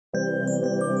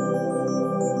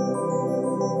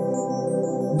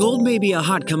Gold may be a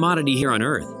hot commodity here on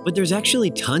Earth, but there's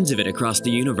actually tons of it across the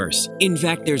universe. In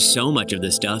fact, there's so much of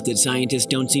this stuff that scientists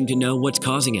don't seem to know what's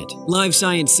causing it. Live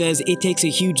Science says it takes a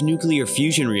huge nuclear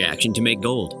fusion reaction to make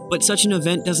gold, but such an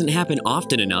event doesn't happen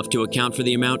often enough to account for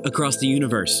the amount across the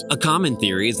universe. A common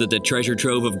theory is that the treasure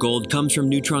trove of gold comes from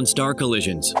neutron star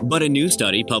collisions, but a new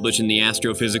study published in the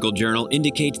Astrophysical Journal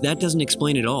indicates that doesn't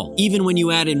explain it all. Even when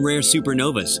you add in rare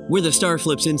supernovas, where the star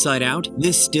flips inside out,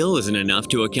 this still isn't enough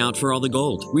to account for all the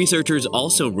gold. Researchers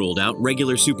also ruled out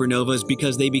regular supernovas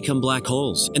because they become black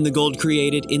holes, and the gold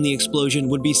created in the explosion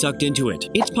would be sucked into it.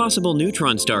 It's possible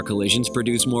neutron star collisions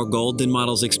produce more gold than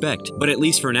models expect, but at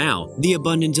least for now, the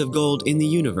abundance of gold in the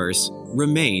universe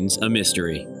remains a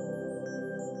mystery.